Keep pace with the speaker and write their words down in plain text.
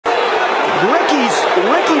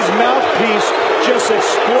Ricky's mouthpiece just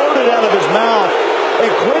exploded out of his mouth.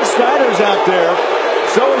 And Quinn Snyder's out there.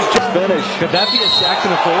 So is just finished. Could that be a Shaq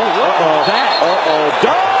in a fool? That.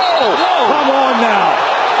 Come on now.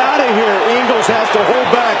 Out of here. Ingles has to hold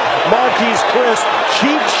back Marquise Chris.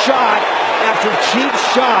 Cheap shot after cheap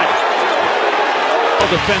shot.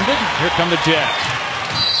 Defended. Here come the Jazz.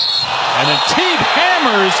 And then Teague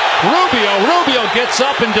hammers Rubio. Rubio gets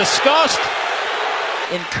up in disgust.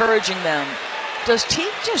 Encouraging them. Does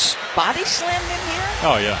Teague just body slam him here?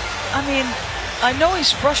 Oh, yeah. I mean, I know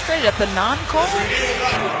he's frustrated at the non-call.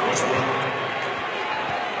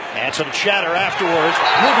 And some chatter afterwards.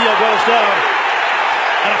 Rubio goes down.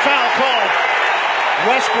 And a foul called.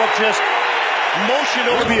 Westbrook just motioned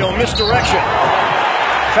Rubio, misdirection.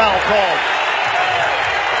 Foul called.